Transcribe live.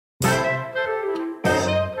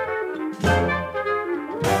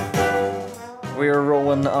we are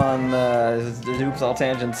rolling on Oops All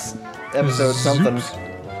Tangents episode something.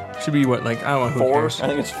 Should be what, like, I don't know, who 4? cares? I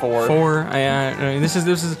think it's 4. 4. This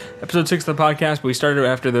is episode 6 of the podcast, but we started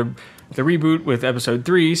after the reboot with episode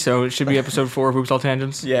 3, so it should be episode 4 of Oops All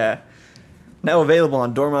Tangents. Yeah. Now available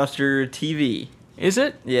on Doormaster TV. Is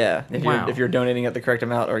it? Yeah. If you're donating at the correct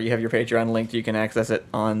amount, or you have your Patreon linked, you can access it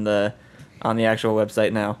on the actual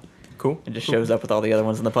website now. Cool. It just shows up with all the other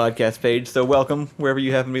ones on the podcast page. So welcome, wherever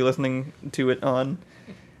you happen to be listening to it on.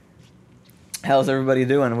 How's everybody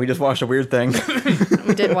doing? We just watched a weird thing.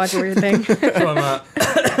 We did watch a weird thing. So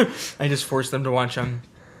I just forced them to watch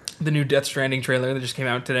the new Death Stranding trailer that just came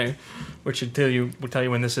out today, which will tell you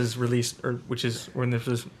when this is released, or which is when this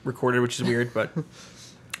is recorded, which is weird. But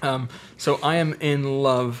so I am in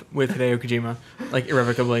love with Hideo Kojima, like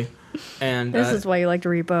irrevocably, and this is why you liked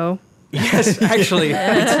Repo. Yes, actually,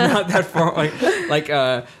 it's not that far.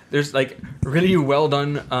 There's like really well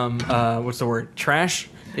done. What's the word? Trash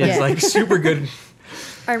is like super good.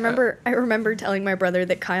 I remember telling my brother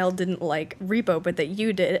that Kyle didn't like Repo, but that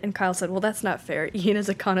you did, and Kyle said, "Well, that's not fair. Ian is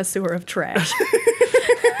a connoisseur of trash."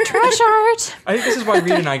 Trash art. I think this is why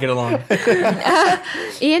Reed and I get along.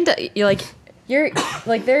 Ian, you're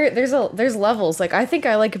like there's levels. Like I think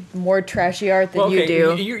I like more trashy art than you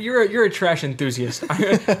do. You're a trash enthusiast.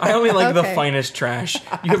 I only like the finest trash.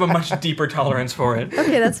 You have a much deeper tolerance for it.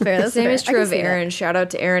 Okay, that's fair. The same is true of Aaron. Shout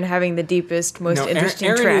out to Aaron having the deepest, most interesting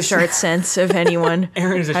Aaron trash art sense of anyone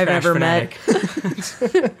Aaron is a I've trash ever fanatic.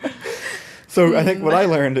 met. So I think what I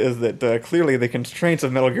learned is that clearly the constraints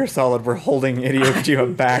of Metal Gear Solid were holding Hideo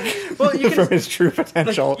Kojima back from his true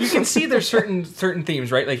potential. Like, you can see there's certain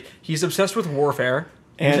themes, right? Like he's obsessed with warfare.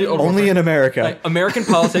 And only in America. Like, American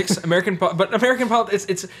politics, but American politics.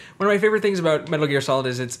 It's one of my favorite things about Metal Gear Solid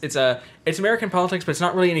is it's American politics, but it's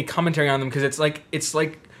not really any commentary on them because it's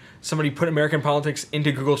like somebody put American politics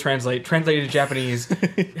into Google Translate, translated to Japanese.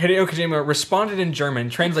 Hideo Kojima responded in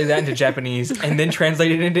German, translated that into Japanese, and then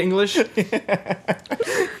translated it into English.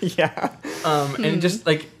 Yeah. And just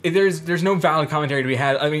like there's no valid commentary to be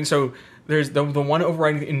had. I mean, so there's the one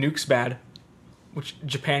overriding in Nuke's bad. Which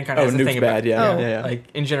Japan kind of has a thing about. Yeah. Like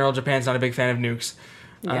in general, Japan's not a big fan of nukes,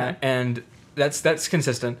 and that's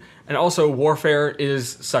consistent. And also, warfare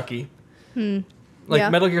is sucky.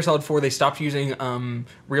 Metal Gear Solid 4, they stopped using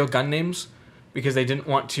real gun names because they didn't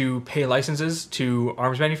want to pay licenses to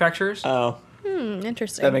arms manufacturers. Oh,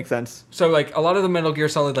 interesting. That makes sense. So like a lot of the Metal Gear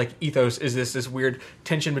Solid like ethos is this weird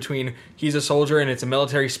tension between he's a soldier and it's a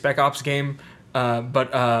military spec ops game,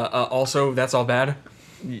 but also that's all bad.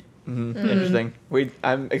 Interesting.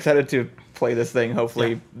 I'm excited to play this thing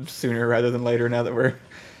hopefully sooner rather than later now that we're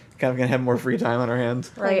kind of going to have more free time on our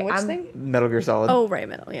hands. Right. Which thing? Metal Gear Solid. Oh, right,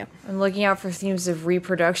 Metal, yeah. I'm looking out for themes of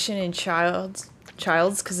reproduction and childs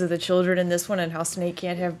because of the children in this one and how Snake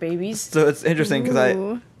can't have babies. So it's interesting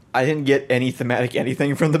because I didn't get any thematic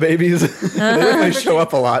anything from the babies. They definitely show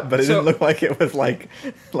up a lot, but it didn't look like it was like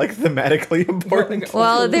thematically important.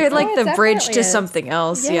 Well, they're like the bridge to is. something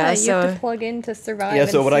else. Yeah, so you have to plug in to survive. Yeah,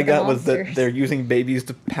 so and what see I the got was monsters. that they're using babies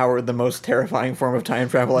to power the most terrifying form of time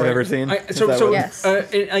travel I've ever seen. I Yes.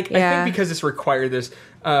 think because it's required this,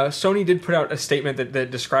 Sony did put out a statement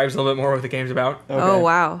that describes a little bit more what the game's about. Okay. Oh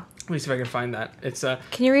wow. Let me see if I can find that. It's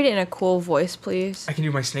Can you read it in a cool voice, please? I can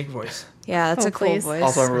do my Snake voice. Yeah, that's a cool please. voice.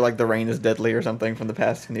 Also, I remember like the rain is deadly or something from the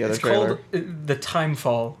past from the other It's trailer. called the Time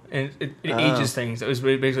Fall, and it ages things. It was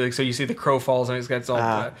basically like, so you see the crow falls and it's all.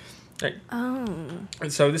 Right. Oh.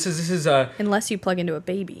 And so this is Unless you plug into a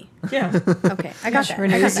baby. yeah. Okay, I got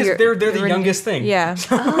that. They're the youngest thing. Yeah.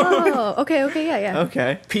 Oh, okay, yeah.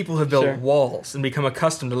 Okay. People have built walls and become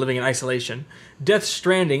accustomed to living in isolation. Death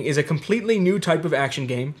Stranding is a completely new type of action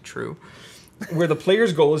game, true, where the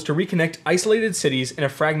player's goal is to reconnect isolated cities in a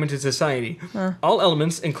fragmented society. All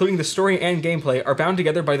elements, including the story and gameplay, are bound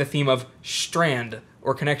together by the theme of strand,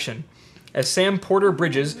 or connection. As Sam Porter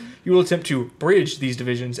bridges, you will attempt to bridge these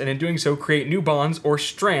divisions, and in doing so, create new bonds or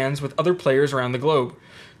strands with other players around the globe.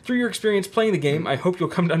 Through your experience playing the game, I hope you'll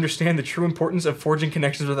come to understand the true importance of forging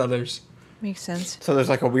connections with others. Makes sense. So there's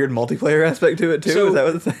like a weird multiplayer aspect to it too. So- Is that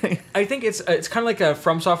what it's saying? I think it's kind of like a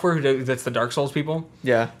From Software that's the Dark Souls people.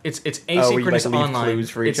 Yeah. It's where you, asynchronous like, leave online. clues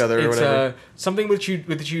for each other or whatever. Something that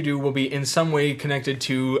you do will be in some way connected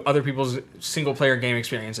to other people's single player game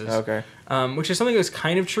experiences. Okay. Which is something that's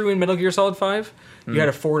kind of true in Metal Gear Solid 5. You had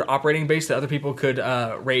a forward operating base that other people could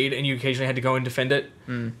raid, and you occasionally had to go and defend it.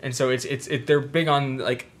 And so they're big on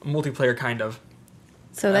like multiplayer kind of.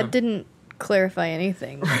 So that didn't clarify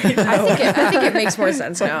anything. I think it makes more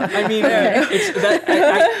sense now. I mean,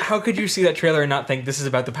 how could you see that trailer and not think this is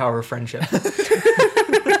about the power of friendship?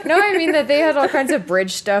 No, I mean that they had all kinds of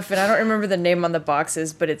bridge stuff, and I don't remember the name on the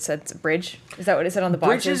boxes, but it said bridge. Is that what it said on the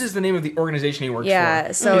boxes? Bridges is the name of the organization he works for.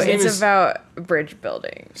 Yeah, so His name it's is about bridge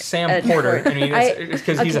building. Sam Porter. I mean, it's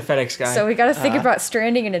because he's a FedEx guy. So we got to think about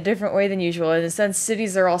stranding in a different way than usual. In a sense,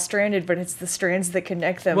 cities are all stranded, but it's the strands that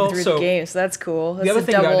connect them through the game. So that's cool. That's other a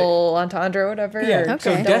thing about double entendre or whatever. Yeah. Or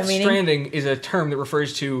So Okay. Death meaning. Stranding is a term that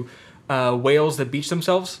refers to whales that beach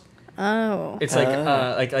themselves. Oh. It's like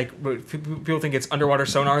people think it's underwater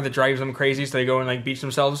sonar that drives them crazy, so they go and like beach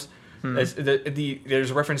themselves. There's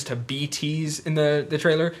a reference to BTs in the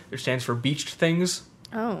trailer, which stands for beached things.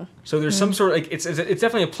 Oh. So there's some sort of like it's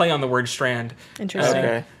definitely a play on the word strand. Interesting.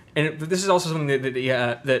 Okay. And this is also something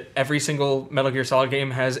that every single Metal Gear Solid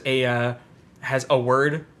game has a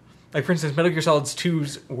word. Like for instance, Metal Gear Solid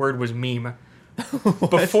 2's word was meme.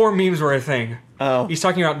 Before memes were a thing. Oh. He's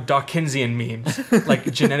talking about Dawkinsian memes,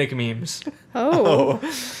 like genetic memes. Oh.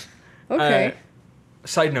 Okay.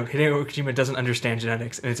 Side note, Hideo Kojima doesn't understand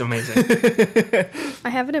genetics, and it's amazing. I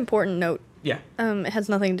have an important note. Yeah, It has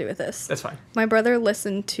nothing to do with this. that's fine. My brother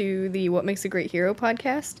listened to the What Makes a Great Hero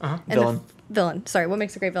podcast. Uh-huh. And Villain. Sorry, What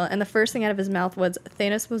Makes a Great Villain. And the first thing out of his mouth was,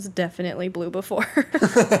 Thanos was definitely blue before.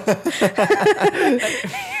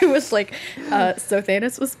 He was like, so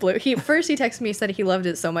Thanos was blue. He texted me, said he loved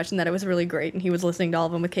it so much and that it was really great. And he was listening to all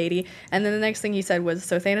of them with Katie. And then the next thing he said was,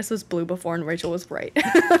 so Thanos was blue before and Rachel was right.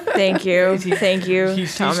 Thank you. Thank you,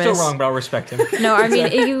 He's Thomas. still wrong, but I'll respect him. No, I mean,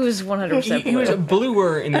 he was 100% He was blue.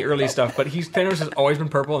 bluer in the early stuff, but Thanos has always been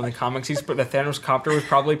purple. In the comics, the Thanos copter was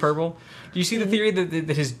probably purple. Do you see the theory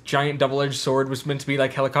that his giant double-edged sword was meant to be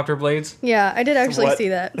like helicopter blades? Yeah, I did actually What? see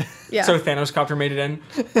that. Yeah, So Thanos copter made it in,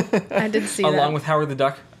 I did see that. along with Howard the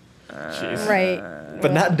Duck. Jeez. Right.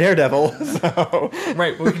 But not Daredevil. So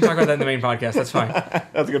Right, well, we can talk about that in the main podcast. That's fine.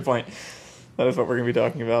 that's a good point. That is what we're going to be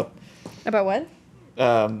talking about. About what?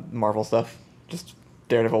 Marvel stuff. Just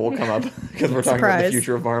Daredevil will come up because we're talking about the Surprise.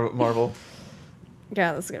 future of Marvel.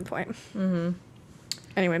 Yeah, that's a good point. Mm-hmm.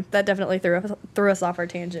 Anyway, that definitely threw us off our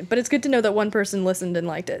tangent. But it's good to know that one person listened and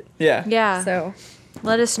liked it. Yeah. Yeah. So,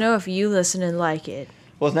 Let us know if you listen and like it.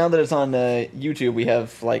 Well, now that it's on YouTube, we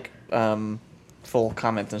have like full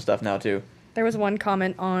comments and stuff now too. there was one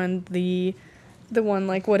comment on the one,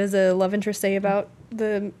 like, what does a love interest say about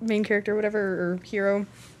the main character, whatever, or hero?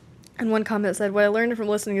 And one comment said, what I learned from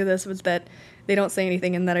listening to this was that they don't say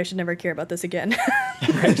anything and that I should never care about this again.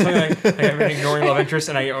 Right? Something like I've been ignoring love interest,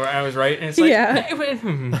 and I was right. And it's like,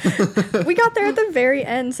 Yeah. We got there at the very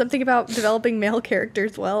end. Something about developing male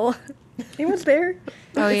characters well. It was there.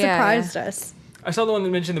 Oh, It yeah, surprised us. I saw the one that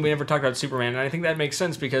mentioned that we never talked about Superman, and I think that makes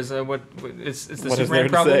sense because it's the What is Superman there to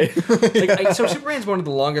problem. say? So Superman's one of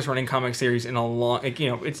the longest running comic series in a long,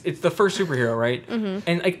 it's the first superhero, right? Mm-hmm.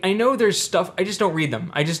 And I know there's stuff, I just don't read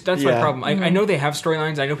them. That's my Yeah. problem. I know they have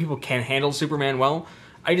storylines. I know people can handle Superman well.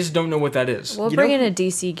 I just don't know what that is. We'll You bring know- in a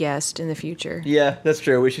DC guest in the future. Yeah, that's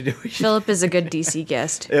true. We should. Philip is a good DC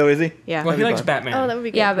guest. Oh, is he? Yeah. Well, he That'd be likes fun. Batman. Oh, that would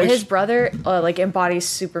be good. Yeah, but Which- his brother embodies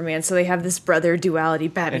Superman, so they have this brother duality,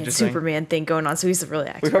 Batman Interesting. Superman thing going on. So he's really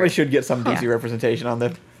expert. We probably should get some DC Yeah. representation on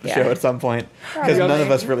the Yeah. show at some point because Probably. none of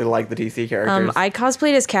us really like the DC characters. I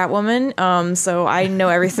cosplayed as Catwoman, so I know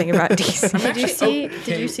everything about DC.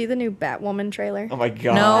 Did you see the new Batwoman trailer? Oh my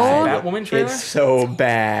god! No. Batwoman trailer? It's so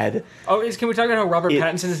bad. Can we talk about how Robert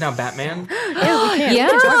Pattinson is now Batman? Yeah, we can.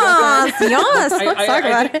 yes, yes. Let's talk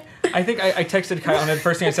about it. I think I texted Kyle, and the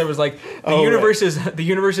first thing I said was like, the Oh, universe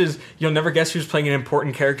is you'll never guess who's playing an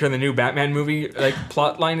important character in the new Batman movie. Like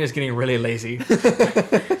plot line is getting really lazy.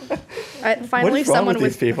 Finally, What is wrong someone with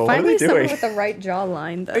these people? What are finally they someone doing? with the right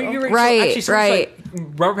jawline, though. You're Right, so right. like,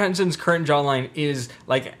 Robert Pattinson's current jawline is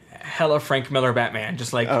like hella Frank Miller Batman,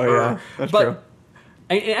 just like. Oh, yeah, that's but true.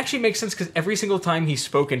 It actually makes sense because every single time he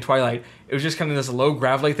spoke in Twilight, it was just kind of this low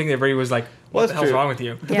gravelly thing that everybody was like, "What Well, the that's hell's true. wrong with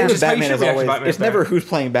you?" The Yeah. thing Which with is how you Batman should is react to always Batman it's better. never who's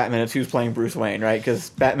playing Batman, it's who's playing Bruce Wayne, right? Because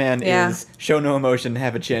Batman Yeah. is show no emotion,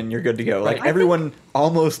 have a chin, you're good to go. Like Right.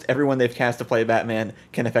 almost everyone they've cast to play Batman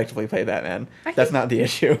can effectively play Batman. That's think- not the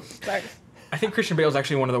issue. Sorry. I think Christian Bale's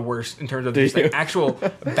actually one of the worst in terms of Do just, like, you? actual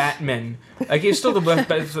Batman. Like he's still the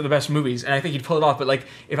best of the best movies, and I think he'd pull it off. But like,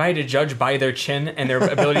 if I had to judge by their chin and their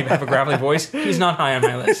ability to have a gravelly voice, he's not high on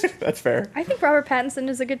my list. That's fair. I think Robert Pattinson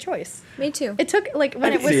is a good choice. Me too. It took, like,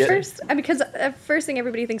 when I it can was see it. first, because the first thing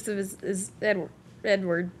everybody thinks of is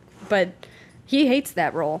Edward, but he hates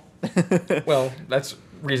that role. Well, that's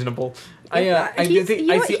reasonable. Yeah, I he's- think you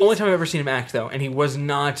know it's what, the only time I've ever seen him act though, and he was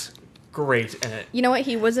not great in it. You know what?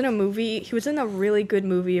 He was in a really good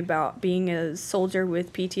movie about being a soldier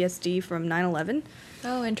with PTSD from 9/11.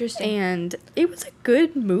 Oh, interesting. And it was a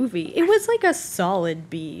good movie. It was like a solid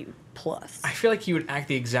B plus. I feel like he would act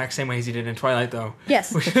the exact same way as he did in Twilight, though. Yes,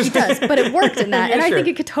 he does, but it worked in that, Yeah, and sure. I think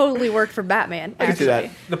it could totally work for Batman. I can see that.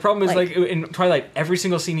 The problem is, like in Twilight, every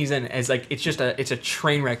single scene he's in is like it's a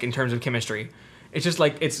train wreck in terms of chemistry. It's just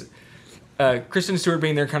like it's Kristen Stewart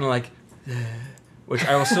being there, kind of like, which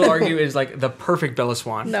I will still argue is like the perfect Bella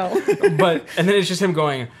Swan. No, and then it's just him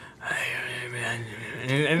going.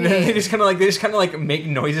 And they just kind of like make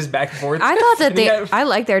noises back and forth. I thought that I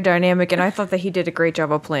like their dynamic, and I thought that he did a great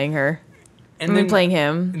job of playing her. And then playing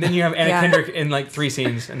him. And then you have Anna Kendrick in like 3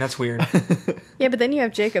 scenes, and that's weird. yeah, but then you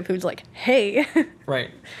have Jacob, who's like, "Hey,"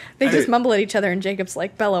 Right. they just mumble at each other, and Jacob's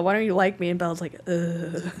like, "Bella, why don't you like me?" And Bella's like,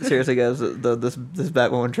 "Ugh." Seriously, guys, this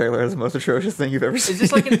Batwoman trailer is the most atrocious thing you've ever seen. Is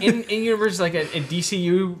this like an in-universe, like a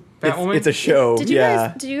DCU Batwoman? It's a show. Did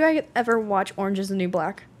you guys ever watch Orange Is the New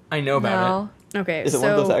Black? I know about it. Okay, Is it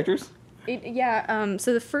one of those actors?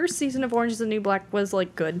 So the first season of Orange Is the New Black was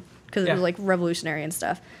like good because it was like revolutionary and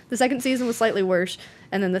stuff. The second season was slightly worse,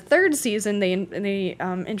 and then the third season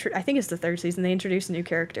I think it's the third season, they introduced a new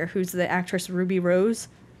character who's the actress Ruby Rose.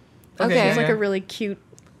 Okay. She's like a really cute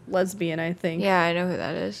lesbian, I think. Yeah, I know who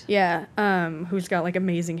that is. Yeah, who's got like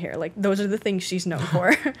amazing hair. Like those are the things she's known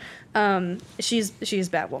for. She's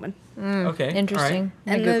Batwoman. Okay. Interesting.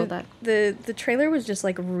 And I googled that. The trailer was just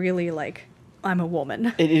like really like, I'm a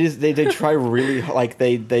woman. It is. They try really like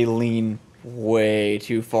they lean way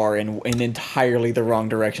too far in entirely the wrong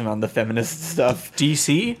direction on the feminist stuff.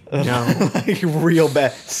 DC? No. Like real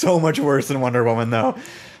bad. So much worse than Wonder Woman though.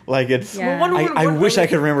 Like it's. Yeah. Well, Wonder Woman, I wish I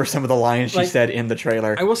could remember some of the lines she like, said in the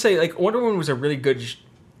trailer. I will say, like, Wonder Woman was a really good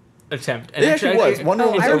attempt. And It actually was. Wonder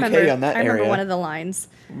Woman's okay on that I remember area. one of the lines.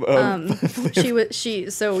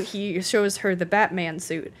 He shows her the Batman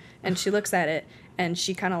suit, and she looks at it, and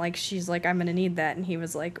she's like, I'm gonna need that, and he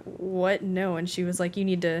was like, what? No, and she was like, you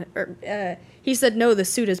need to. He said, no, the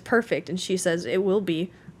suit is perfect, and she says, it will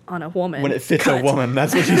be on a woman when it fits a woman.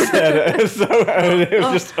 That's what she said. So it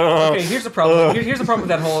was just. Okay, here's the problem. Here's the problem with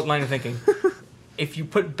that whole line of thinking. If you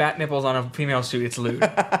put bat nipples on a female suit, it's lewd.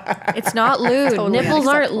 It's not lewd. Totally Nipples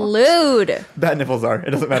aren't unacceptable. lewd. Bat nipples are.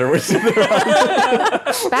 It doesn't matter which suit they're on.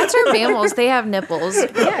 Bats are mammals. They have nipples.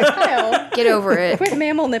 Yeah, Kyle. Get over it. Quit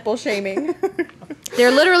mammal nipple shaming.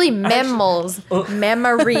 They're literally mammals.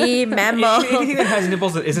 Memory, mammal. Anything that has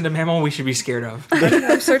nipples that isn't a mammal, we should be scared of.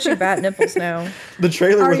 I'm searching bat nipples now. The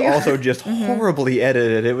trailer was you? also just horribly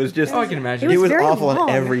edited. It was just. Oh, I can imagine. It was very awful long.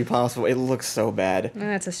 in every possible. It looks so bad.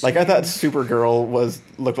 That's a shame. Like I thought Supergirl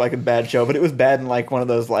looked like a bad show, but it was bad in like one of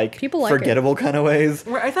those like People like it. forgettable kind of ways.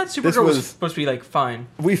 Right, I thought This Supergirl was was- supposed to be like fine.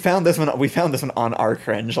 We found this one on our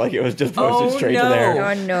cringe. Like it was just posted Oh, straight no. to there.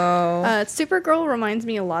 Oh no. Supergirl reminds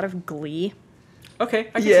me a lot of Glee. Okay, I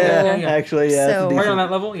can see Yeah, that. Yeah. actually, yeah. So- it's a Right on decent-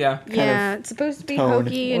 that level, yeah. Yeah, it's supposed to be tone.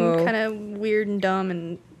 hokey Whoa. and kind of weird and dumb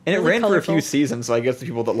and And it really ran for a few colorful. seasons, so I guess the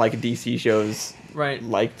people that like DC shows Right.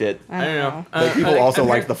 liked it. I don't know. Like people also I'm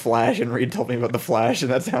like hear- The Flash, and Reed told me about The Flash,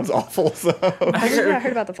 and that sounds awful. So I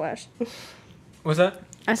heard about The Flash. What's that?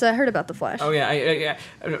 I said I heard about The Flash. Oh yeah, yeah.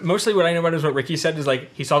 Mostly what I know about it is what Ricky said is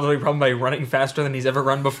like he solved the problem by running faster than he's ever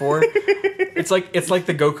run before. It's like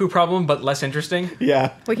the Goku problem, but less interesting.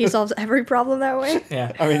 yeah, Like he solves every problem that way.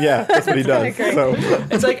 Yeah. I mean, yeah, that's what he does. great. So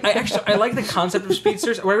It's like I like the concept of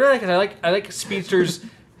speedsters. What I really like is I like speedsters.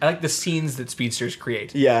 I like the scenes that speedsters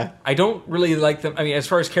create. yeah, I don't really like them. I mean, as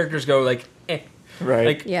far as characters go, like, right.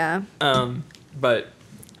 like, Yeah. but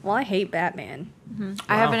Well, I hate Batman.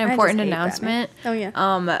 I have an I just important hate announcement. Batman.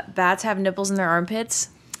 Oh yeah. Bats have nipples in their armpits.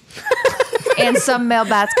 And some male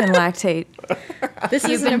bats can lactate. This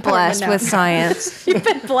You've is an been important blessed with announcement. science. You've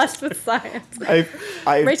been blessed with science.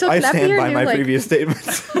 I Rachel, can that be stand your by new, my like- previous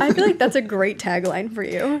statements. I feel like that's a great tagline for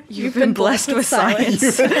you. You've been blessed with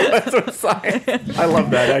science. That's what science. I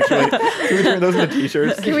love that actually. Can we turn those into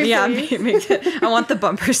t-shirts? Can we Yeah, please? make it. I want the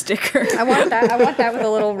bumper sticker. I want that with a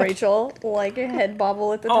little Rachel like a head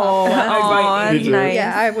bobble at the oh, top. I Me too. nice.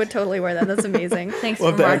 Yeah, I would totally wear that. That's amazing. Thanks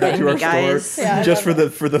We'll for have to add that marketing to our me, guys. store, Yeah, I just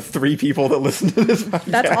love for the 3 people that listen to this podcast.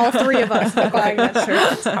 That's all 3 of us buying that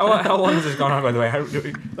shirt. how long has this gone on, by the way? How do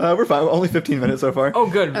we, We're fine. Only 15 minutes so far. oh,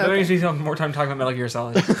 good. That Okay. means we have more time talking about Metal Gear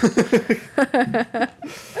Solid.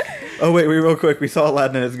 Oh wait, real quick. We saw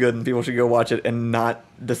Aladdin and it's good, and people should go watch it and not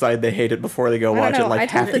decide they hate it before they go I watch don't it know. like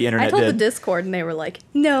half the internet I told did. the Discord and they were like,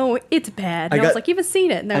 "No, it's bad." And I, got- was like, "You haven't seen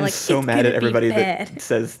it?" And they're I'm like, so "It's mad gonna at everybody be bad." that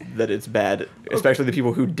says that it's bad, especially the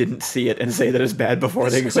people who didn't see it and say that it's bad before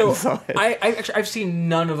they went So and saw it. I've seen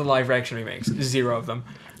none of the live action remakes. 0 of them.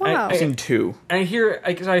 Wow. I've seen 2. And I hear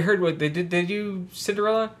because I heard what they did. They do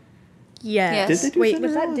Cinderella. Yes. Did they do Wait,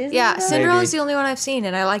 was that Cinderella? Disney? Yeah, though? Cinderella's the only one I've seen,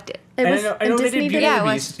 and I liked it. It And was. I know and they Disney did did Beauty it? and Yeah, the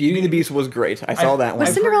it Beast. Beauty and the Beast was great. I saw that one.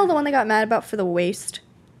 Was Cinderella the one they got mad about for the waist?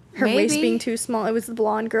 Her Maybe. waist being too small. It was the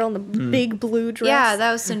blonde girl in the big blue dress. Yeah,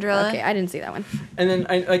 that was Cinderella. Okay, I didn't see that one. And then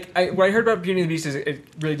what I heard about Beauty and the Beast is it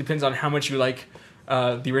really depends on how much you like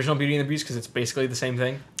the original Beauty and the Beast because it's basically the same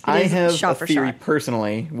thing. I is have shot a for theory shot.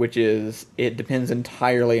 personally, which is it depends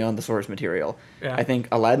entirely on the source material. Yeah. I think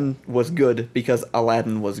Aladdin was good because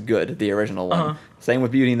Aladdin was good, the original one. Uh-huh. Same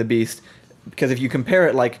with Beauty and the Beast, because if you compare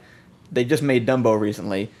it, like, they just made Dumbo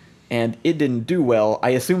recently, and it didn't do well. I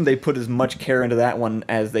assume they put as much care into that one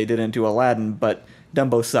as they did into Aladdin, but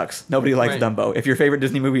Dumbo sucks. Nobody likes Right. Dumbo. If your favorite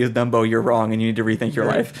Disney movie is Dumbo, you're wrong, and you need to rethink your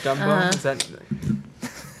life. Dumbo? Is that...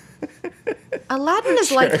 Aladdin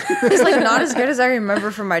is like not as good as I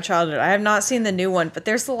remember from my childhood. I have not seen the new one, but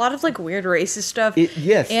there's a lot of like weird racist stuff.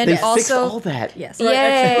 Yes, and they fixed also all that. Yes. Yay,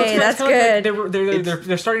 Actually, that's kinda good. Like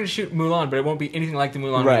they're starting to shoot Mulan, but it won't be anything like the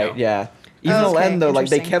Mulan we Right, know. yeah. Even Okay, Aladdin, though, like,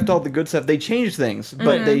 they interesting. kept all the good stuff. They changed things,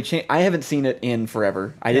 but they changed. I haven't seen it in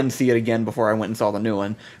forever. I didn't see it again before I went and saw the new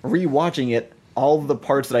one. Rewatching it, all the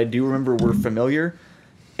parts that I do remember were familiar,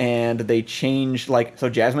 and they changed, like, so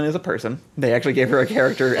Jasmine is a person. They actually gave her a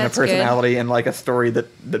character and a That's good. personality and, like, a story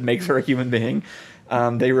that makes her a human being.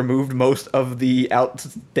 They removed most of the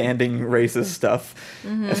outstanding racist stuff,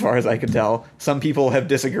 as far as I could tell. Some people have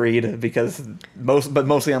disagreed because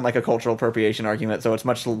mostly on like a cultural appropriation argument. So it's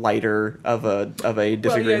much lighter of a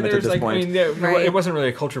disagreement at this point. Right. It wasn't really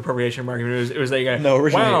a cultural appropriation argument. It was like, No,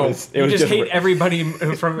 originally wow, it was you just just hate everybody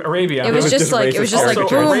from Arabia. It was was just just like racist boom,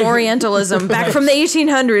 caricatures. Orientalism back from the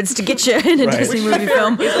 1800s to get you in a Right. Disney movie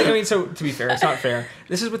film. It's like, I mean, so to be fair, it's not fair.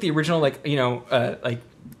 This is what the original, like, like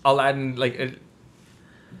Aladdin, like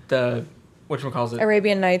the whatchamacallit?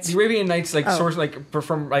 Arabian Nights. The Arabian Nights, like, Oh. source, like,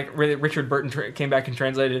 from, like, Richard Burton came back and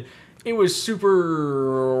translated. It was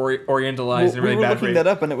super orientalized and really we were bad. looking that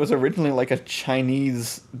up, and it was originally like a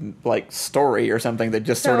Chinese like story or something that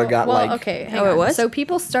just sort of got like. Okay, hang Oh, it on. was? So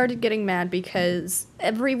people started getting mad because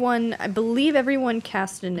I believe everyone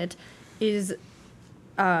cast in it is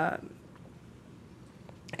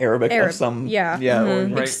Arabic Arab. of some. Yeah. Yeah.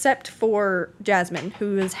 Right. except for Jasmine,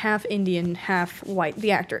 who is half Indian, half white,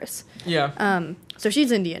 the actress. Yeah. So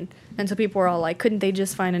she's Indian, and so people were all like, couldn't they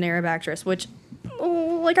just find an Arab actress? Which,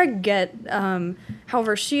 like, I get.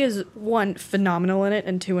 However, she is, one, phenomenal in it,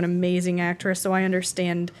 and two, an amazing actress, so I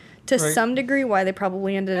understand to Right. some degree why they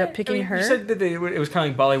probably ended up picking I mean, her. You said that it was kind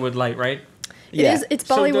of like Bollywood light, right? Yeah. It's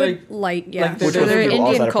So they're, Bollywood like- light, yeah. like they're- Which So was there are people also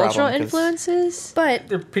had Indian a problem, cultural 'cause- influences? but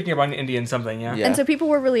They're picking up on Indian something, yeah. Yeah. and so people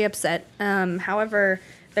were really upset. However,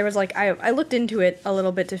 there was like I looked into it a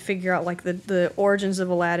little bit to figure out like the origins of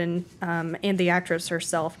Aladdin and the actress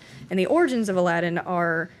herself. And the origins of Aladdin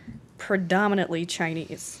are predominantly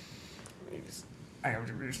Chinese.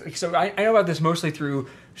 So I know about this mostly through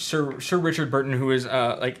Sir Richard Burton, who is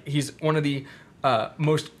like he's one of the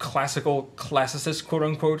most classicists, quote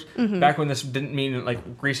unquote. Back when this didn't mean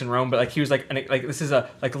like Greece and Rome, but like he was like this is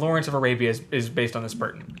like Lawrence of Arabia is based on this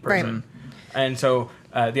person. Right. And so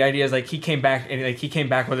the idea is like he came back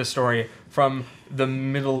with a story from the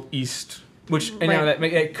Middle East, which and now Right.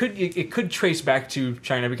 that it could trace back to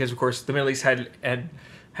China because of course the Middle East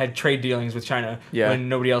had trade dealings with China when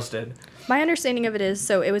nobody else did. My understanding of it is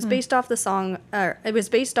so it was based off the song. It was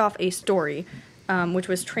based off a story, which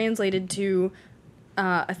was translated to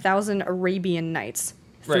 1,000 Arabian Nights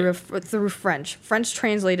through through French. French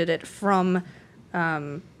translated it from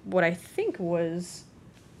what I think was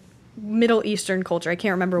Middle Eastern culture. I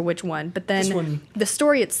can't remember which one, but then the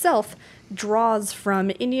story itself draws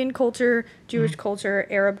from Indian culture, Jewish culture,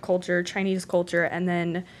 Arab culture, Chinese culture, and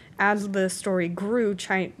then as the story grew,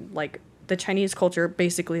 the Chinese culture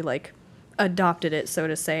basically like adopted it, so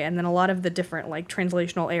to say, and then a lot of the different like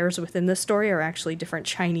translational errors within the story are actually different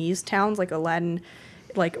Chinese towns. Like Aladdin,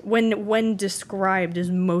 like when described, is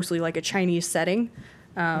mostly like a Chinese setting.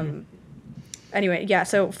 Anyway, yeah.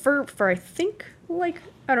 So for I think like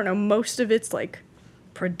I don't know, most of it's like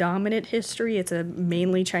predominant history. It's a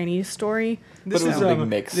mainly Chinese story. But it was a big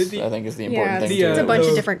mix, I think, is the important thing. It's a bunch of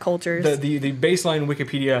the- different cultures. The baseline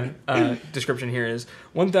Wikipedia description here is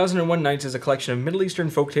 1001 Nights is a collection of Middle Eastern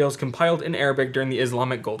folktales compiled in Arabic during the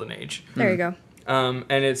Islamic Golden Age. There you go. And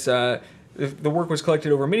it's the work was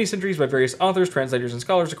collected over many centuries by various authors, translators, and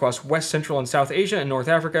scholars across West, Central, and South Asia and North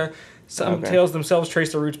Africa. Some tales themselves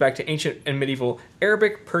trace their roots back to ancient and medieval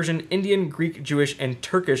Arabic, Persian, Indian, Greek, Jewish, and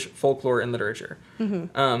Turkish folklore and literature.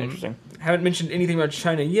 Interesting. Haven't mentioned anything about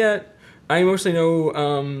China yet. I mostly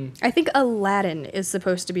know. I think Aladdin is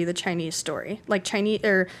supposed to be the Chinese story. Like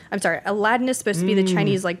Aladdin is supposed to be the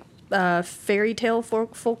Chinese like fairy tale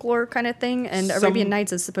folklore kind of thing, and Arabian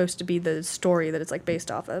Nights is supposed to be the story that it's like based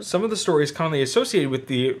off of. Some of the stories commonly associated with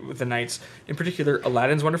the Knights, in particular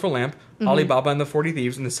Aladdin's Wonderful Lamp, Ali Baba and the 40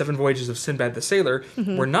 Thieves, and the 7 Voyages of Sinbad the Sailor,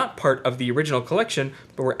 were not part of the original collection,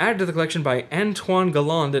 but were added to the collection by Antoine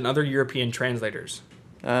Galland and other European translators.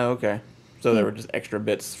 Okay. So there were just extra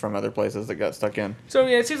bits from other places that got stuck in. So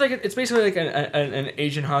yeah, it seems like it's basically like an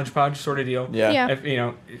Asian hodgepodge sort of deal. Yeah.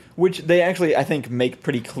 If, Which they actually, I think, make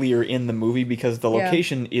pretty clear in the movie because the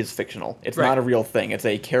location is fictional. It's not a real thing. It's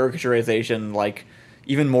a caricaturization, like,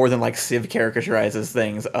 even more than, like, Civ caricaturizes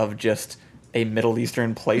things of just a Middle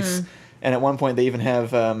Eastern place. And at one point they even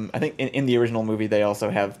have, I think in the original movie they also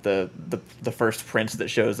have the first prince that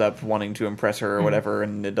shows up wanting to impress her or whatever,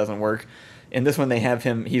 and it doesn't work. In this one, they have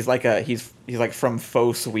him. He's like like from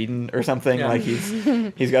faux Sweden or something. Yeah. Like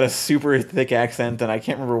he's got a super thick accent, and I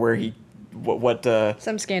can't remember where what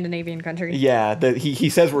some Scandinavian country. Yeah, he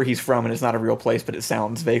says where he's from, and it's not a real place, but it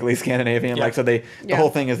sounds vaguely Scandinavian. Yeah. Like so, the whole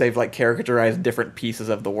thing is they've like caricaturized different pieces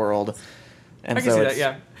of the world. And I can so see it's, that.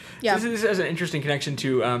 Yeah. Yeah. So this has an interesting connection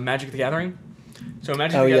to Magic the Gathering. So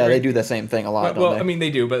Magic Oh the yeah, Gathering, they do the same thing a lot. Well, don't they? I mean, they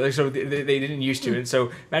do, but like, so they didn't used to. And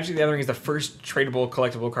so Magic the Gathering is the first tradable,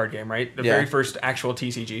 collectible card game, right? The very first actual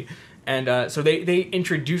TCG. And so they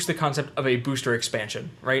introduced the concept of a booster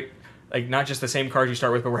expansion, right? Like, not just the same cards you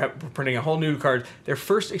start with, but we're printing a whole new card. Their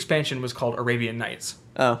first expansion was called Arabian Nights.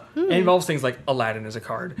 Oh. It involves things like Aladdin as a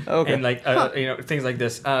card. Okay. And, like, things like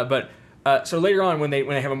this. So later on, when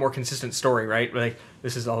they have a more consistent story, right? Like,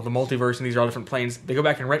 this is all the multiverse and these are all different planes, they go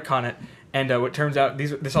back and retcon it. And what turns out,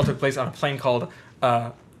 this all took place on a plane called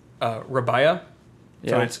Rabaya.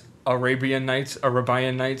 So it's Arabian Nights,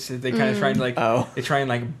 Arabian Nights. They kind of try and they try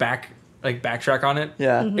and backtrack on it.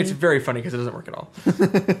 Yeah. It's very funny because it doesn't work at all.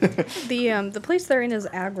 The place they're in is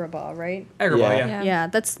Agrabah, right? Agrabah, Yeah. yeah.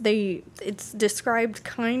 Yeah, it's described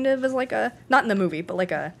kind of as like a, not in the movie, but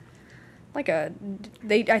I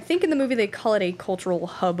think in the movie they call it a cultural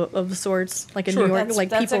hub of sorts, like in Sure. New York, That's, like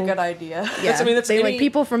that's people. a good idea. Yeah, That's like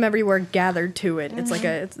people from everywhere gathered to it. It's like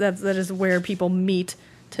that is where people meet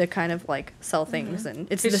to kind of like sell things, and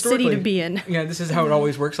it's the city to be in. Yeah, this is how it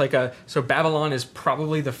always works. Like, so Babylon is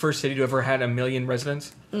probably the first city to ever had 1 million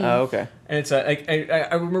residents. Oh, okay. And it's I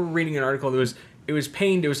remember reading an article that was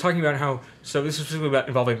talking about how, so this was specifically about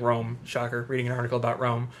involving Rome. Shocker, reading an article about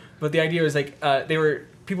Rome. But the idea was like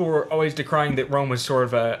people were always decrying that Rome was sort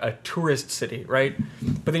of a tourist city, right?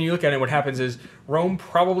 But then you look at it, what happens is Rome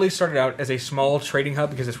probably started out as a small trading hub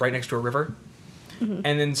because it's right next to a river.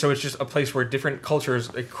 And then so it's just a place where different cultures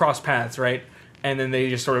cross paths, right? And then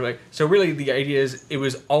they just sort of so really the idea is it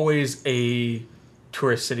was always a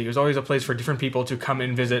tourist city. It was always a place for different people to come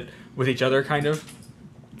and visit with each other, kind of.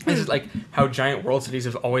 This is like how giant world cities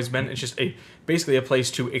have always been. It's just basically a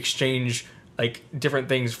place to exchange like different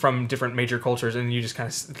things from different major cultures, and you just kind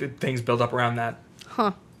of things build up around that.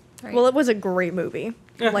 Huh. Right. Well, it was a great movie.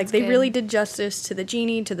 Yeah. Like That's they good. really did justice to the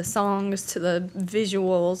genie, to the songs, to the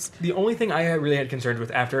visuals. The only thing I really had concerns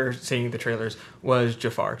with after seeing the trailers was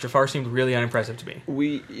Jafar. Jafar seemed really unimpressive to me.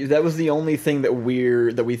 That was the only thing that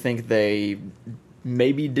we think they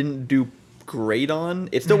maybe didn't do great on.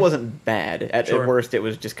 It still wasn't bad. At worst, it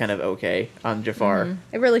was just kind of okay on Jafar.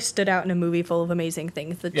 It really stood out in a movie full of amazing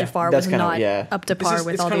things that Yeah, Jafar that's was kinda- not yeah. up to This par is-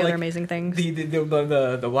 with it's all the kinda other like amazing things.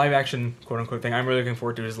 The live action quote unquote thing I'm really looking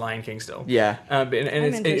forward to is Lion King still. Yeah. And it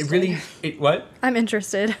interested. really what? I'm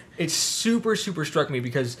interested. It super struck me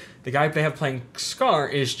because the guy they have playing Scar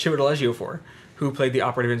is Chiwetel Ejiofor, who played the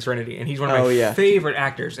operative in Serenity, and he's one of my favorite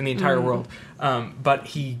actors in the entire world.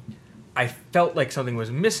 But I felt like something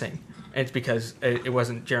was missing, and it's because it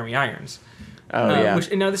wasn't Jeremy Irons.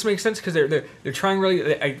 And now this makes sense because they're trying really.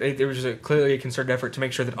 There was clearly a concerted effort to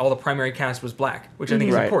make sure that all the primary cast was black, which I think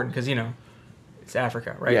is important because it's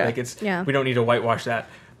Africa, right? Yeah. Yeah. We don't need to whitewash that.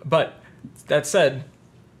 But that said,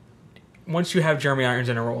 once you have Jeremy Irons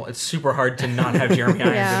in a role, it's super hard to not have Jeremy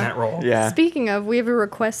Irons in that role. Yeah. Speaking of, we have a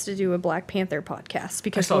request to do a Black Panther podcast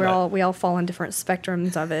because saw that. we all fall on different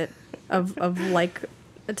spectrums of it, of like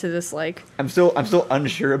to dislike. I'm still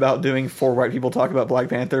unsure about doing 4 white people talk about Black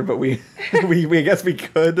Panther, but we I guess we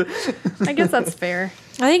could. I guess that's fair.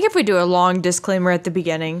 I think if we do a long disclamer at the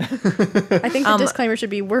beginning. I think the disclaimer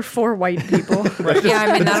should be we're 4 white people. Yeah,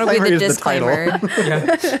 I mean, that'll be the disclaimer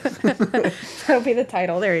is disclaimer. That'll be the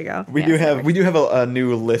title. There you go. We do have a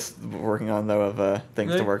new list we're working on though of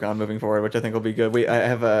things to work on moving forward, which I think will be good. I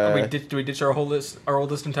have a. Do we ditch our old list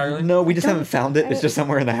entirely? No, we just haven't found it. It's just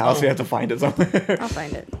somewhere in the house. We have to find it somewhere. I'll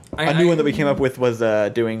find it. A new one that we came up with was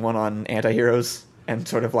doing one on anti-heroes. and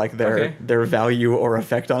sort of like Okay. their value or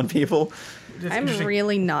effect on people. That's I'm interesting.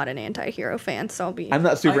 really not an anti-hero fan, so I'll be. I'm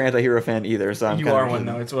not super anti-hero fan either, so I'm You kind are of one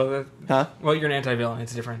though. It's Huh? well, you're an anti-villain.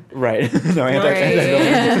 It's different. Right. No,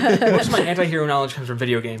 Right. Most of my anti-hero knowledge comes from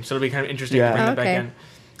video games, so it'll be kind of interesting Yeah. to bring that back Okay. in.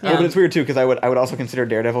 Well, but it's weird too because I would also consider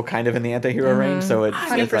Daredevil kind of in the anti-hero range, so it's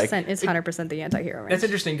 100% like is 100% the anti-hero range. That's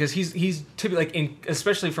interesting because he's typically like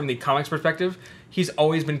especially from the comics perspective, he's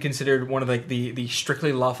always been considered one of like the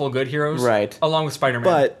strictly lawful good heroes, Right. Along with Spider-Man.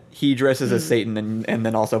 but he dresses as Satan and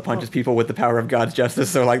then also punches people with the power of God's justice.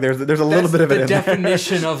 So like there's a little bit of it the in there.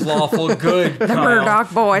 definition of lawful good. Kyle.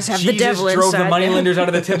 Murdoch boys have the Jesus devil drove the inside them. moneylenders out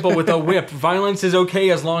of the temple with a whip. Violence is okay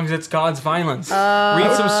as long as it's God's violence.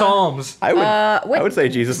 Read some Psalms. I would say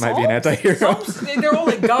Jesus might be an anti-hero. Psalms, they're all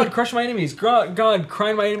like, God, crush my enemies. God,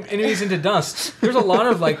 grind my enemies into dust. There's a lot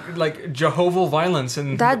of like Jehovah violence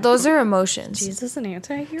and Those are emotions. Jesus an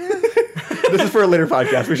anti-hero? This is for a later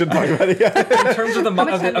podcast. We shouldn't talk about it yet. in terms of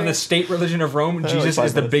the state religion of Rome, Jesus like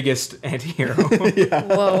is the 5 minutes. biggest anti-hero.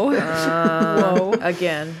 Whoa. Whoa.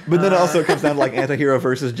 Again. But then it also comes down to like anti-hero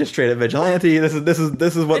versus just straight up vigilante. This is what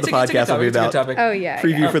It's the a good podcast will be topic, it's a good about. topic. Oh, yeah.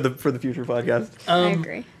 Preview yeah. for the future podcast. I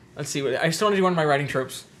agree. Let's see. I still want to do one of my writing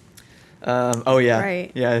tropes. Oh yeah,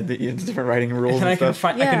 Right. yeah. It's different writing rules And and I can,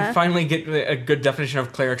 stuff. I Yeah. can finally get a good definition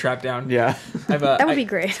of Clara Trap down. Yeah. That would be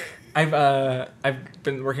great. I've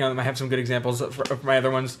been working on them. I have some good examples of my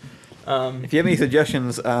other ones. If you have any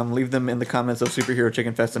suggestions, leave them in the comments of Superhero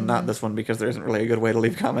Chicken Fest and not this one because there isn't really a good way to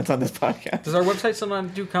leave comments on this podcast. Does our website still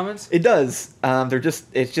not do comments? It does.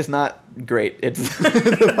 It's just not great. It's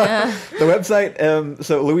the website.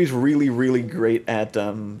 So Louis really, really great at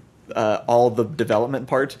all the development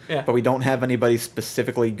part, Yeah. but we don't have anybody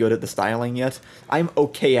specifically good at the styling yet. I'm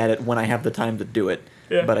okay at it when I have the time to do it,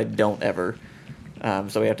 Yeah. but I don't ever.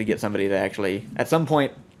 So we have to get somebody to actually. At some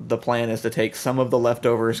point, the plan is to take some of the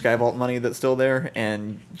leftover Skyvault money that's still there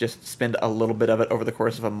and just spend a little bit of it over the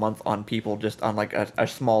course of a month on people, just on like a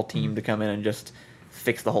small team to come in and just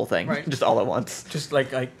fix the whole thing, Right. just all at once. Just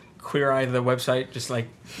like Queer Eye the website, just like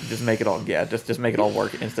Just make it all. Yeah, just make it all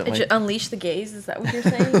work instantly. Unleash the gays. Is that what you're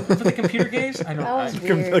saying? for the computer gays. I don't. That was I,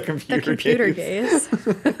 weird. The computer, The computer games.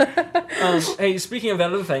 gaze. hey, speaking of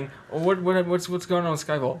that other thing, what's going on with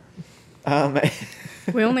Skyvault?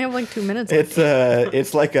 We only have like 2 minutes.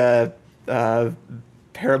 It's like a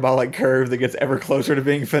parabolic curve that gets ever closer to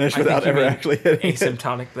being finished I think without you ever mean actually hitting it.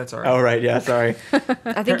 Asymptotic. That's all right. Oh right, yeah, sorry.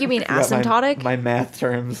 I think you mean Forgot asymptotic. My math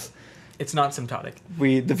terms. It's not symptotic.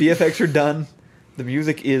 The VFX are done. The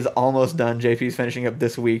music is almost done. JP's finishing up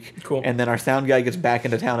this week. Cool. And then our sound guy gets back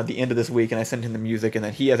into town at the end of this week, and I send him the music, and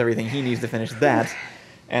then he has everything he needs to finish that.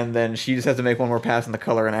 And then she just has to make one more pass in the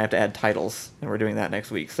color, and I have to add titles, and we're doing that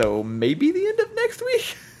next week. So maybe the end of next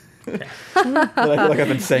week. But I feel like I've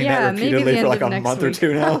been saying Yeah, that maybe the repeatedly for end like of a next month or week.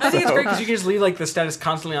 two now. I think it's so- great because you can just leave like the status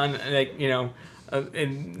constantly on, like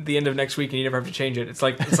in the end of next week, and you never have to change it. It's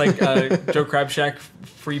like Joe Crab Shack,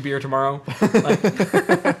 free beer tomorrow.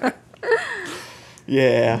 Like,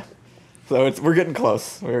 Yeah. So we're getting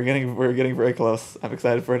close. We're getting very close. I'm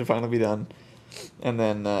excited for it to finally be done. And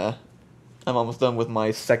then I'm almost done with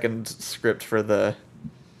my second script for the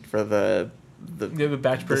the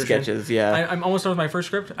batch the production. sketches. Yeah. I'm almost done with my first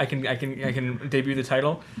script. I can debut the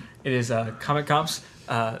title. It is Comic Cops.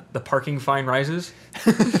 The parking fine rises.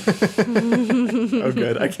 Oh,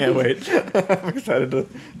 good. I can't wait. I'm excited to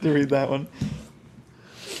read that one.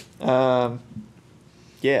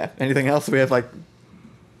 Yeah. Anything else? We have like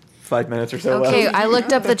 5 minutes or so Okay, left. I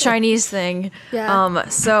looked up the Chinese thing. Yeah.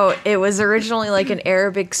 So it was originally like an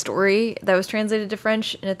Arabic story that was translated to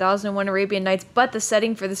French in 1001 Arabian Nights, but the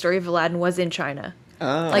setting for the story of Aladdin was in China.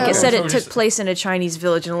 Like it said So it took just- place in a Chinese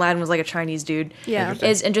village, and Aladdin was like a Chinese dude. Yeah.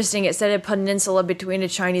 It's interesting. It said a peninsula between a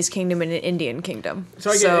Chinese kingdom and an Indian kingdom. So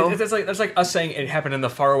I get it. That's like us saying it happened in the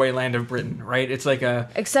faraway land of Britain, right? It's like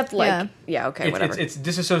Except like, yeah, okay, whatever. it's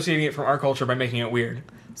disassociating it from our culture by making it weird.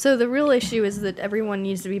 So the real issue is that everyone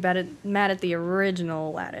needs to be mad at the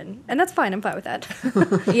original Aladdin, and that's fine. I'm fine with that.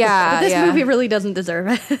 yeah, But this yeah. movie really doesn't deserve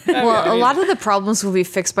it. Well, a lot of the problems will be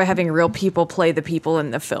fixed by having real people play the people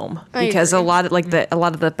in the film, I because agree. a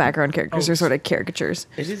lot of the background characters are sort of caricatures.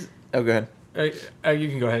 It is. Oh, go ahead. You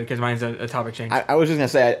can go ahead because mine's a topic change. I was just gonna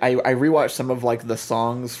say I rewatched some of like the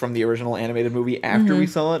songs from the original animated movie after we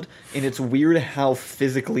saw it, and it's weird how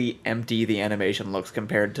physically empty the animation looks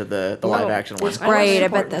compared to the live action one. Right, I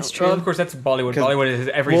bet that's true. Well, of course, that's Bollywood. 'Cause- Bollywood is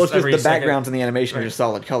every. Well, it's just every the second- backgrounds in the animation are Right. just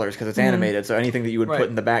solid colors because it's animated. So anything that you would Right. put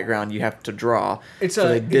in the background, you have to draw. It's so a-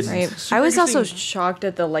 they it's- didn't. Right. super I was also interesting. shocked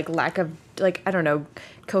at the like lack of like I don't know,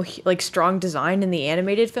 like strong design in the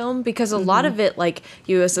animated film, because a lot of it like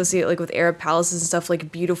you associate like with Arab palaces and stuff,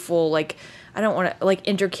 like beautiful like I don't want to like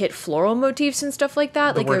intricate floral motifs and stuff like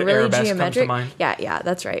that. The Like word they're really arabesque comes to geometric. mind. Yeah,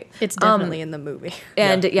 that's right. It's definitely in the movie.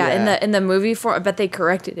 And Yeah. in the movie form, but they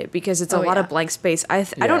corrected it because it's a lot of blank space. I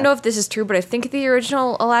Yeah. don't know if this is true, but I think the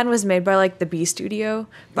original Aladdin was made by like the B Studio.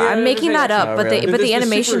 But Yeah, I'm making that up. Oh, But really? the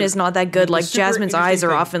animation super- is not that good. the Like super Jasmine's eyes interesting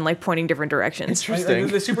are thing- often like pointing different directions. Interesting.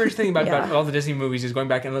 The super interesting thing about Yeah. all the Disney movies is going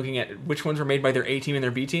back and looking at which ones were made by their A team and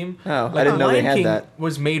their B team. Oh, I didn't know they Lion had King that.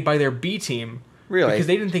 was made by their B team. Really? Because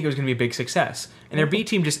they didn't think it was going to be a big success. And their B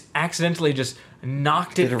team just accidentally just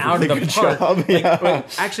knocked it Did a out really of the good park. job, yeah.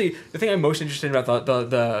 Like, actually, the thing I'm most interested in about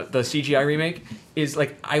the CGI remake is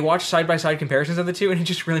like I watched side by side comparisons of the two, and it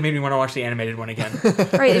just really made me want to watch the animated one again.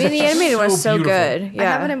 Right. I mean, the animated one was so beautiful. good. I have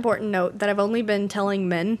Yeah. an important note that I've only been telling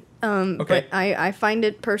men, Okay. but I find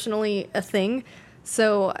it personally a thing.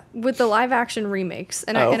 So with the live action remakes,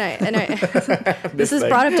 and Oh. I this has thing.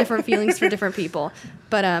 brought up different feelings for different people.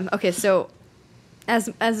 But okay, so as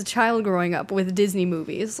a child growing up with Disney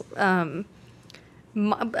movies,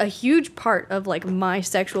 a huge part of like my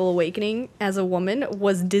sexual awakening as a woman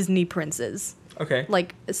was Disney princes, Okay.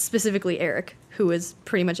 like specifically Eric, who is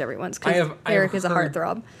pretty much everyone's. I Because have Eric is a heard-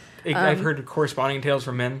 heartthrob. I've heard corresponding tales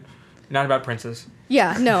from men, not about princes.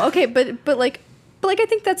 Yeah, no, okay, but like I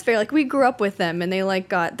think that's fair. Like we grew up with them, and they like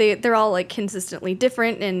they're all like consistently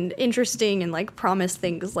different and interesting, and like promise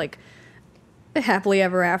things like happily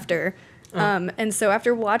ever after. And so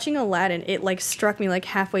after watching Aladdin, it like struck me like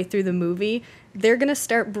halfway through the movie, they're gonna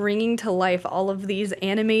start bringing to life all of these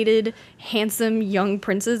animated, handsome young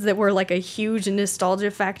princes that were like a huge nostalgia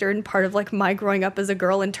factor and part of like my growing up as a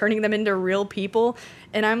girl, and turning them into real people.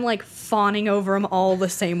 And I'm like fawning over him all the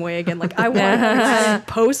same way again. Like I want an Aladdin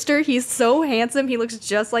poster. He's so handsome. He looks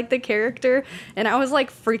just like the character. And I was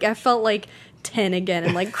like I felt like 10 again,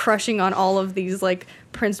 and like crushing on all of these like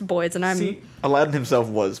prince boys. And I'm See, Aladdin himself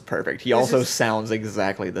was perfect. He also sounds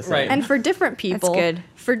exactly the same. Right. and for different people, good.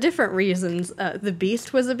 for different reasons, the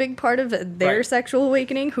Beast was a big part of their Right. sexual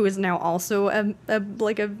awakening, who is now also a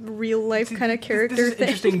like a real life kind of character This is thing.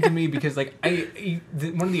 interesting to me because like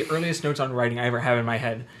one of the earliest notes on writing I ever have in my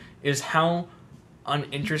head is how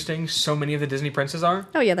uninteresting so many of the Disney princes are.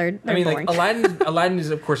 Oh yeah, they're I mean, boring. like Aladdin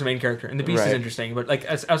is of course a main character, and the Beast is Right. interesting. But like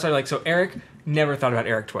outside, like so, Eric never thought about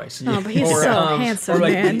Eric twice. Oh, but he's so handsome, or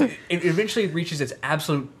like man. it eventually reaches its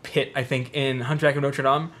absolute pit, I think, in Hunchback of Notre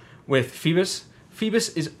Dame with Phoebus. Phoebus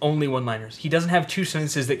is only one-liners. He doesn't have two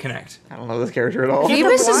sentences that connect. I don't know this character at all.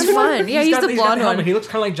 Phoebus blonde is one? fun. Yeah, he's the got blonde helmet. one. He looks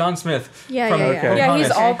kind of like John Smith. Yeah, from yeah, yeah. Okay. Yeah, he's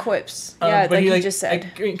Pocahontas. all quips. Yeah, But like he, you just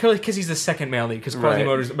said. because he's the second male lead. Because Right.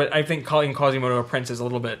 Quasimodo's, but I think calling Quasimodo a prince is a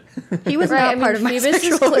little bit. He was Right, not I mean, part of my Phoebus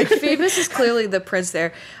is, sexual Phoebus is clearly the prince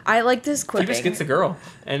there. I like this quipping. Phoebus gets the girl,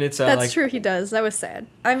 and it's That's like, true, he does. That was sad.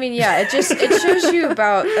 I mean, yeah, it shows you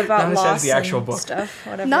about Not as sad loss as the actual and book. stuff.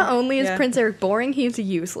 Whatever. Not only is Yeah. Prince Eric boring, he's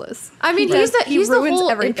useless. I mean, He he's the ruins whole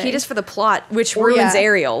everything. impetus for the plot, which Or, ruins yeah.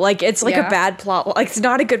 Ariel. Like it's like Yeah. a bad plot. Like it's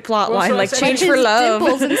not a good plot Well, line. so Like it's- change His for love.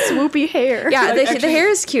 dimples and swoopy hair. Yeah, the Actually- hair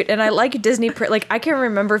is cute, and I like Disney. Like I can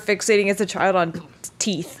remember fixating as a child on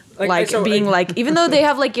teeth. Like, so, being like- like, even though they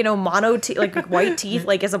have like mono teeth, like white teeth,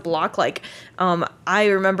 like as a block, like I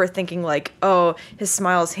remember thinking like, oh, his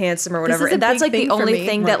smile is handsome or whatever, is a and that's big like thing the for only me.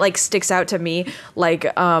 thing that like sticks out to me. Like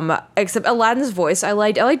except Aladdin's voice, I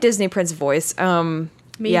like Disney Prince voice.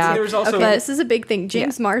 Me Yeah. too. There was also- Okay, this is a big thing.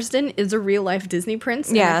 James Marsden is a real life Disney prince,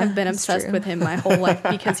 and Yeah, I have been that's obsessed true. with him my whole life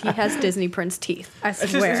because he has Disney prince teeth. I It's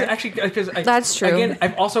swear. just actually because That's true. Again,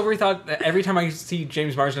 I've also rethought that every time I see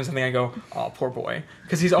James Marsden in something, I go, "Oh, poor boy,"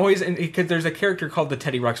 because he's always because there's a character called the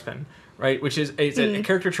Teddy Ruxpin, right? Which is it's a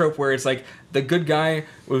character trope where it's like the good guy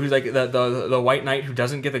who's like the white knight who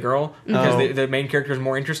doesn't get the girl because Oh. the main character is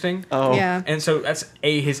more interesting. Oh, Yeah. And so that's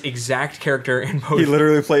his exact character in both. he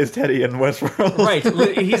literally plays Teddy in Westworld.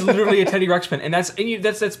 Right, he's literally a Teddy Ruxpin, and that's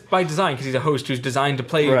by design because he's a host who's designed to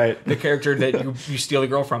play Right. the character that you steal the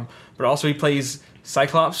girl from. But also he plays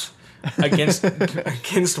Cyclops against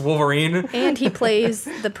Wolverine. And he plays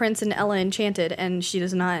the prince in Ella Enchanted, and she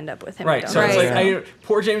does not end up with him. Right, so it's Right. like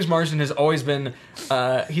poor James Marsden has always been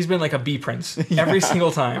he's been like a B prince every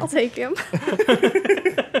single time. I'll take him.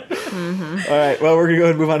 All right. Well, we're gonna go ahead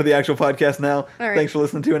and move on to the actual podcast now. All right. Thanks for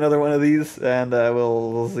listening to another one of these, and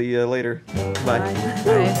we'll see you later. Bye.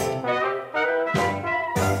 Bye.